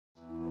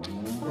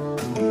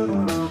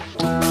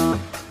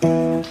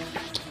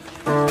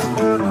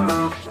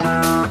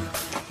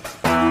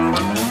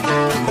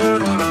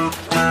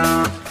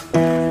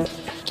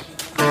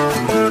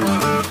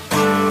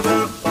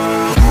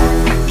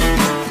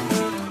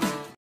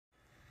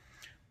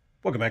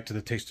Welcome back to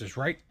The Taste is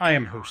Right. I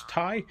am host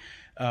Ty.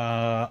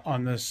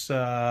 On this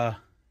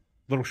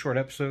little short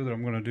episode that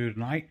I'm going to do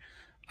tonight,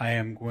 I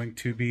am going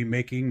to be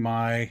making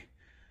my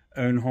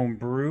own home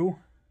brew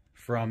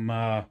from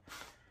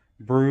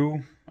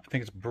Brew. I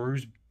think it's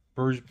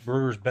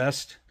Brewers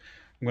Best.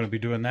 I'm going to be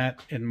doing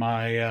that in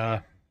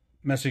my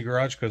messy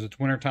garage because it's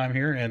winter time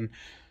here and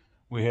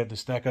we had to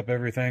stack up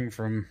everything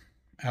from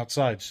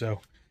outside. So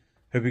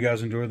hope you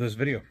guys enjoy this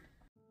video.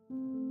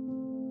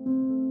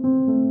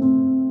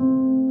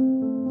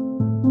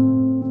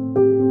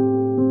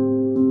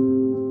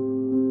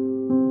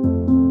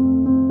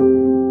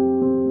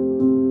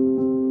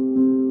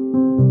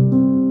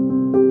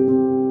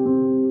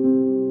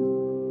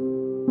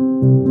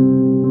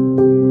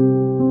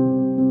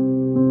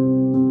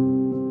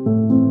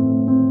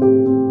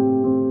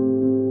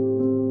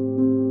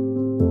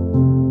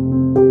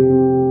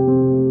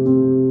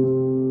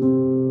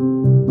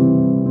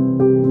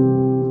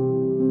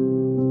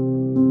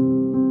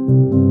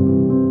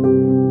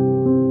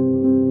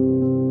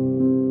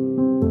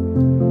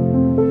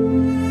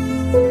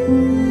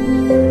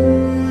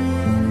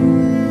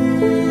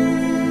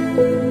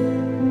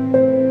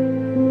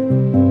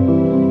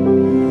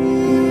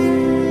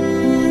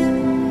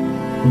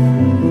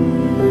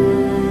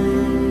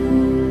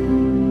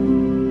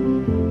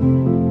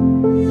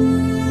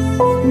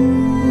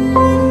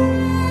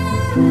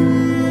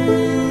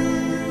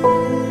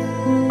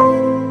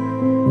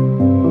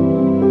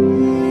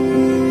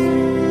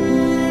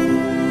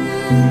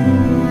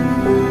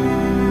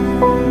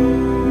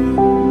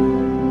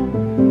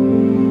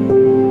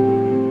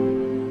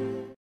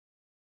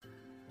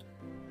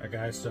 Alright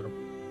guys, so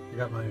I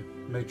got my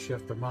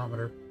makeshift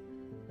thermometer.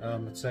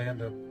 It's saying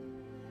to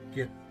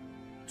get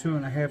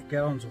 2.5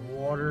 gallons of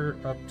water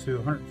up to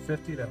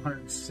 150 to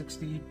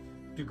 160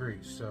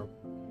 degrees. So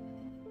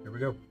here we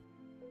go.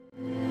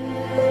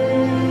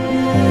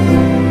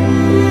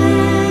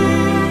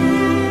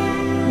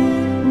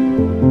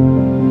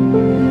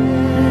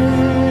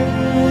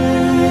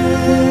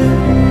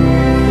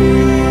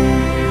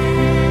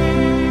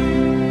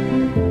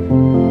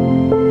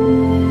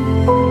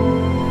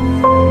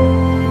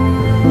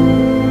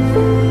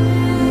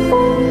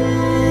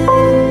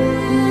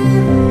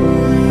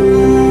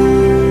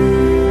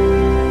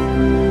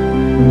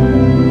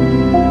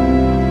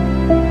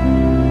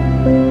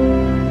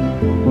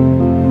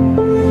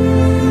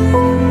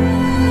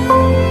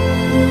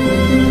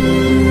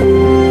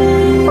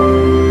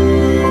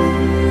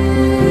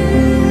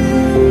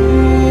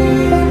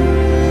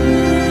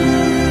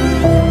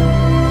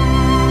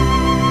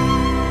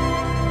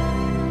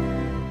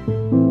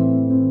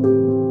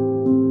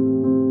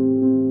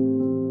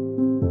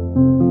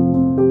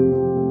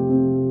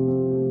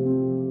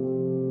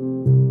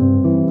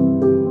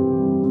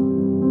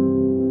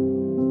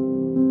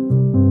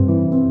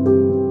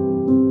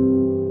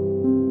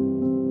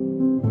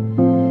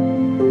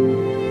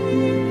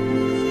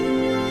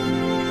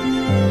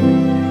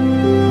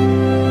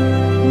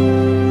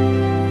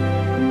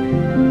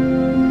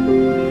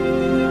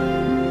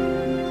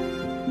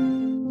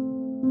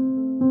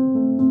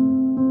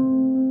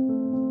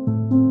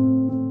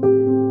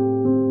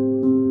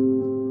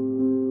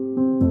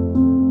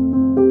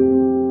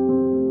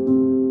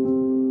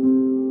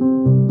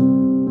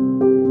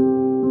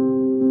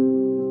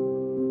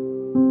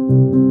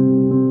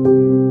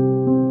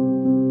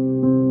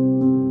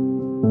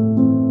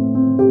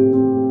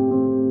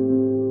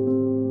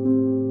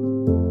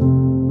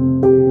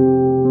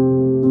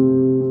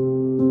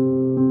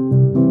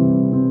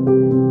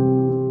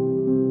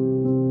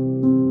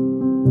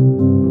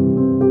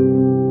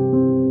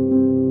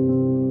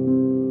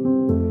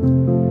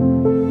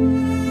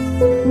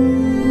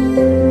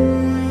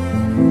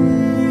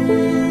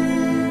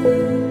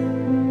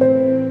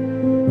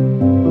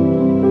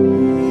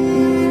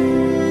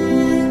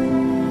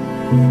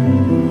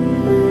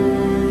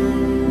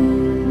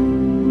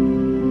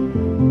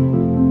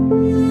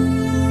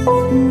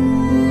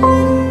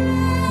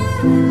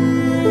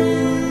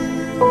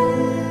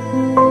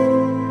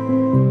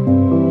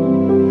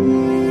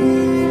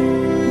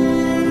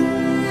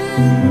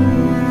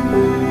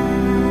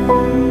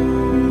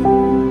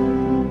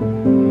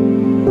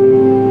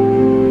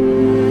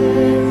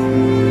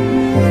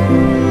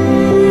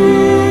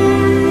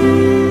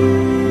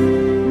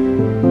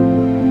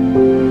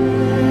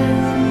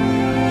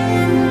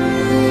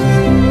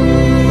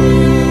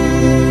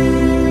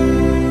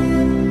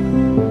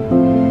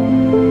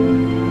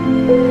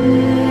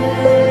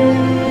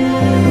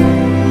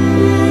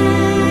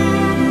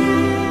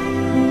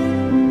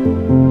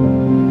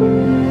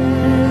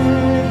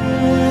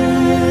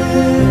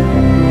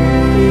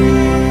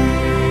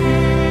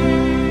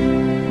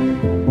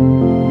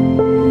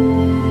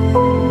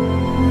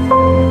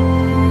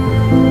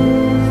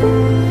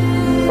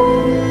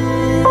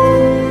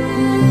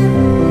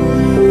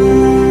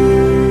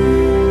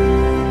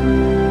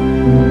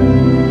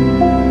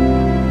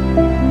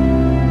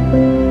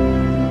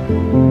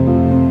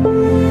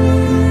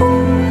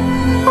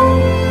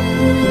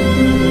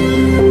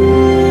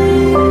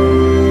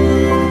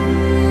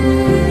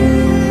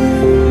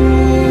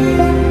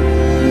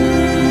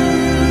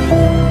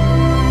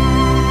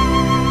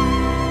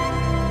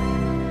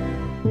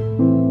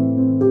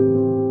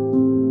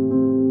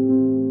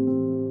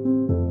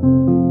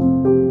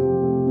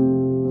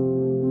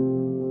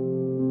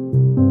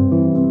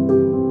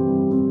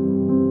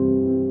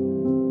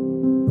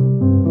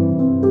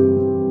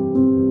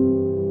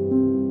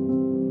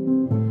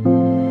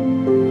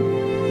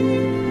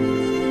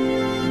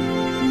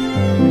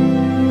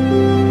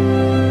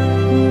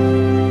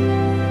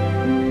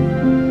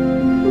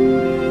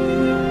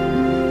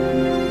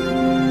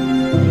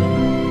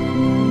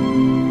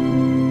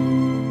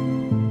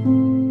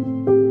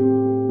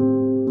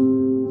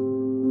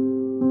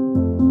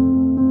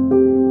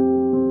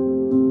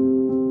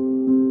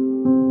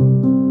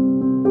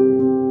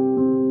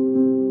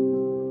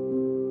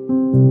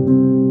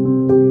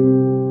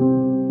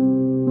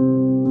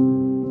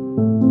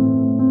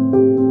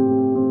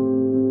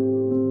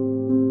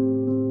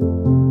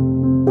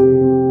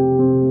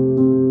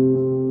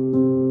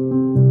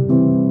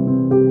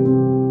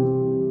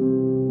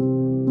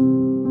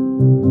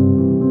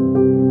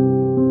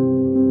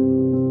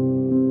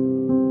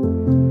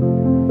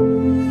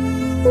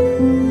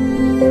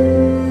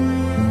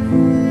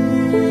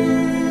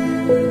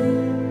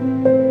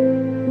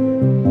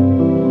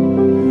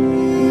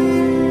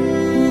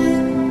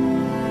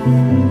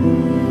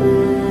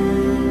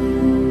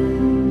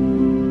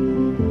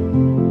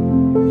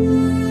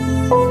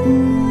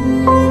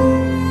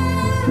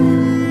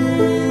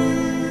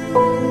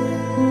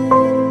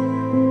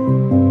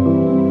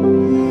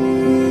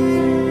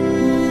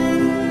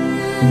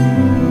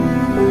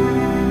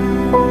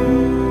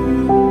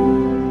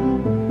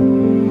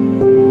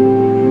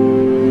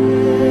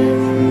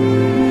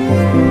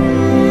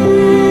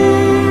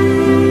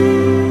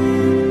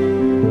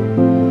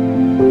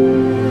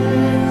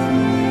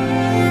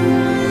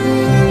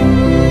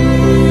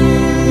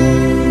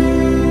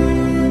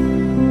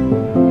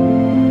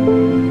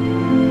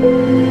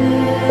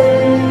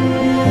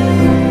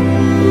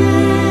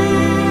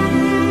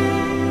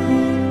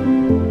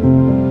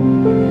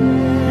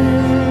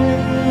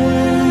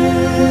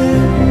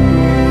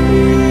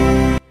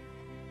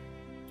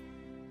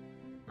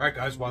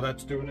 guys while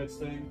that's doing its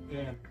thing,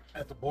 and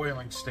at the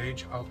boiling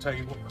stage, I'll tell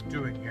you what we're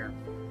doing here.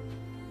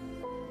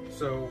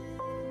 So,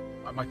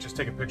 I might just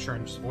take a picture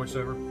and just voice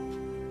over.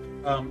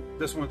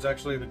 This one's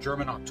actually the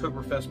German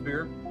Octoberfest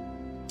beer.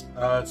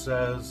 It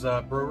says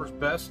Brewers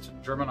Best,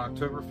 German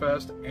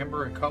Octoberfest,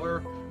 amber in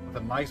color, with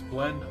a nice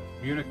blend of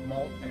Munich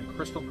malt and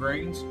crystal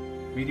grains,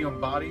 medium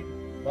bodied,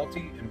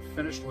 malty, and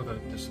finished with a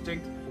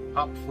distinct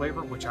hop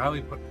flavor, which I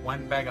only put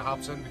one bag of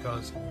hops in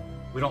because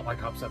we don't like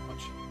hops that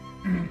much.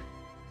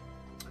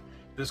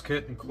 This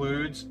kit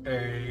includes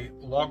a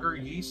lager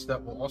yeast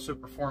that will also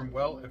perform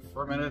well if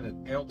fermented at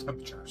ale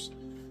temperatures.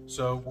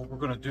 So what we're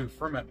going to do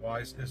ferment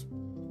wise is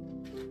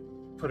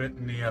put it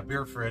in the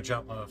beer fridge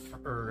out in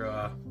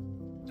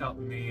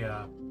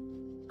the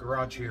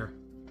garage here,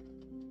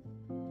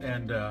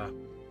 and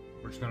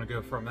we're just going to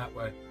go from that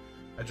way.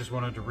 I just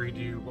wanted to read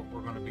you what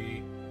we're going to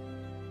be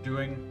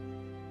doing.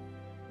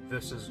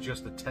 This is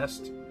just a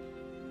test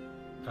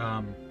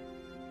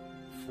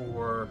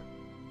for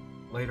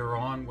later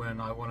on when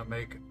I want to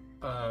make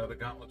the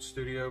Gauntlet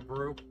Studio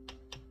brew,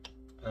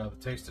 the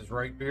Taste is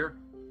Right beer,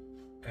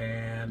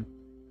 and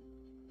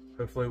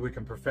hopefully we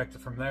can perfect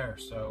it from there.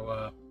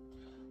 So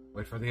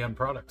wait for the end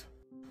product.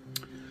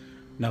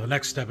 Now the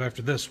next step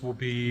after this will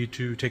be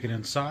to take it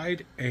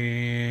inside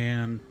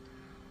and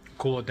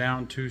cool it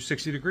down to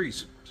 60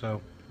 degrees.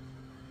 So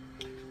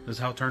this is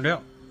how it turned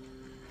out.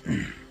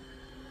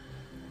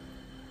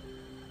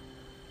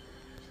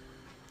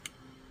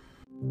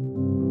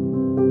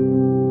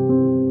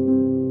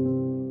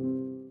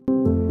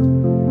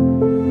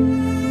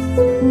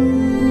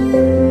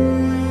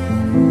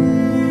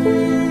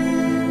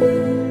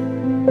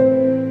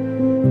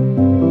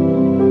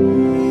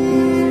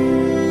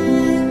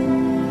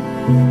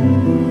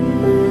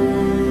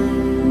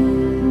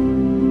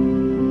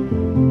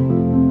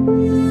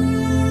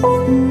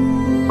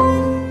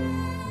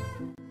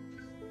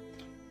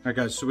 Alright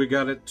guys, so we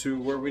got it to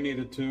where we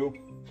needed to.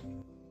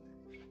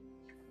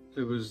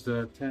 It was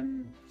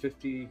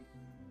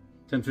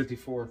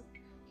 1054,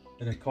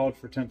 and it called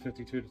for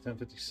 1052 to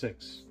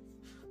 1056.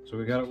 So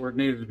we got it where it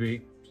needed to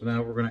be. So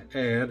now we're going to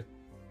add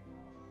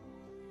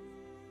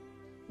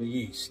the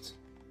yeast.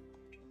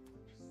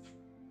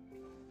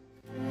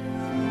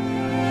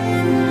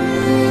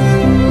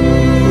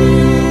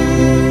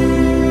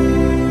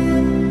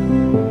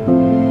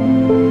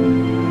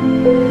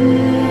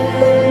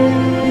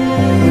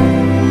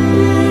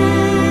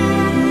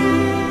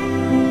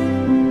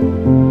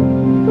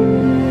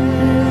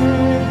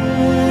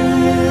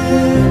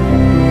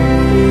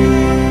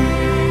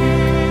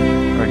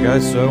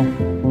 Guys, so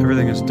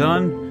everything is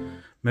done,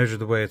 measured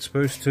the way it's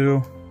supposed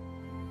to.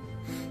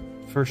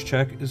 First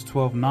check is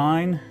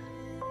 12.9,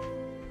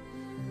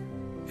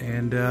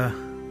 and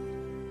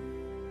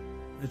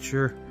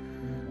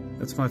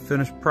that's my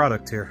finished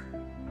product here.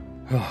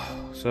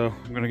 So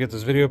I'm gonna get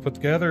this video put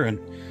together and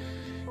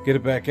get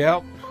it back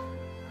out.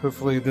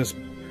 Hopefully this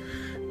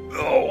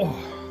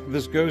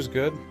goes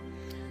good.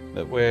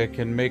 That way I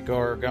can make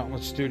our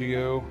Gauntlet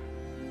Studio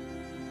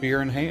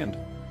beer in hand.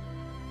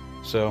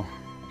 So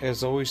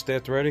as always, stay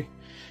at the ready,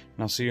 and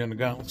I'll see you in the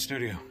Gauntlet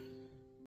Studio.